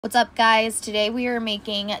What's up, guys? Today we are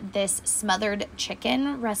making this smothered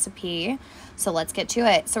chicken recipe, so let's get to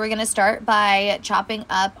it. So we're going to start by chopping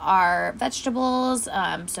up our vegetables.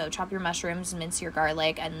 So chop your mushrooms, mince your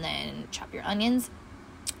garlic, and then chop your onions.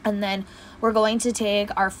 And then we're going to take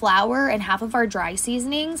our flour and half of our dry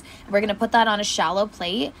seasonings, and we're going to put that on a shallow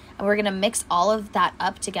plate, and we're going to mix all of that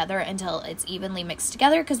up together until it's evenly mixed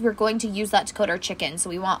together, because we're going to use that to coat our chicken. So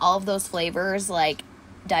we want all of those flavors like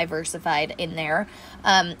diversified in there.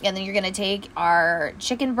 And then you're going to take our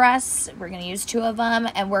chicken breasts, we're going to use 2 of them,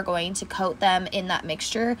 and we're going to coat them in that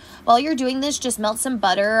mixture. While you're doing this, just melt some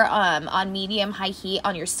butter on medium-high heat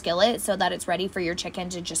on your skillet so that it's ready for your chicken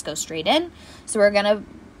to just go straight in. So we're going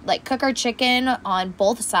to cook our chicken on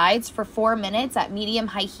both sides for 4 minutes at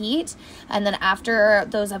medium-high heat, and then after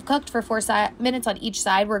those have cooked for 4 minutes on each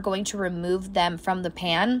side, we're going to remove them from the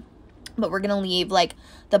pan. But we're going to leave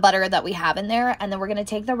the butter that we have in there, and then we're going to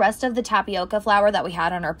take the rest of the tapioca flour that we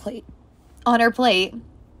had on our plate,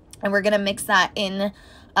 and we're going to mix that in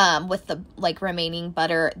with the remaining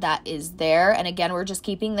butter that is there. And again, we're just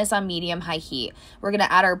keeping this on medium-high heat. We're going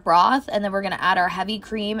to add our broth, and then we're going to add our heavy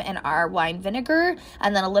cream and our wine vinegar,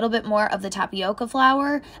 and then a little bit more of the tapioca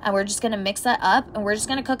flour, and we're just going to mix that up, and we're just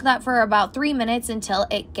going to cook that for about 3 minutes until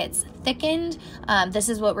it gets thickened. This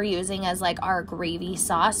is what we're using as our gravy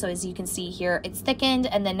sauce. So as you can see here, it's thickened,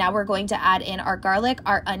 and then now we're going to add in our garlic,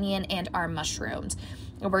 our onion, and our mushrooms.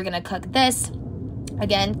 And we're going to cook this.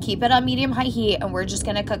 Again, keep it on medium-high heat, and we're just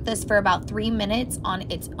going to cook this for about 3 minutes on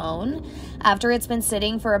its own. After it's been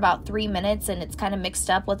sitting for about 3 minutes and it's kind of mixed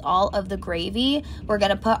up with all of the gravy, we're going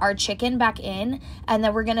to put our chicken back in, and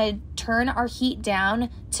then we're going to turn our heat down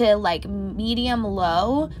to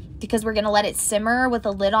medium-low, because we're going to let it simmer with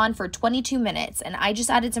a lid on for 22 minutes. And I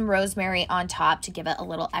just added some rosemary on top to give it a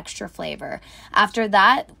little extra flavor. After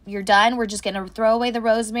that, you're done. We're just going to throw away the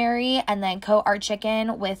rosemary and then coat our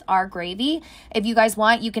chicken with our gravy. If you guys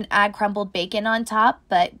want, you can add crumbled bacon on top.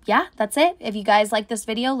 But yeah, that's it. If you guys like this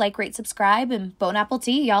video, like, rate, subscribe, and bon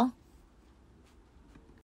appetit, y'all.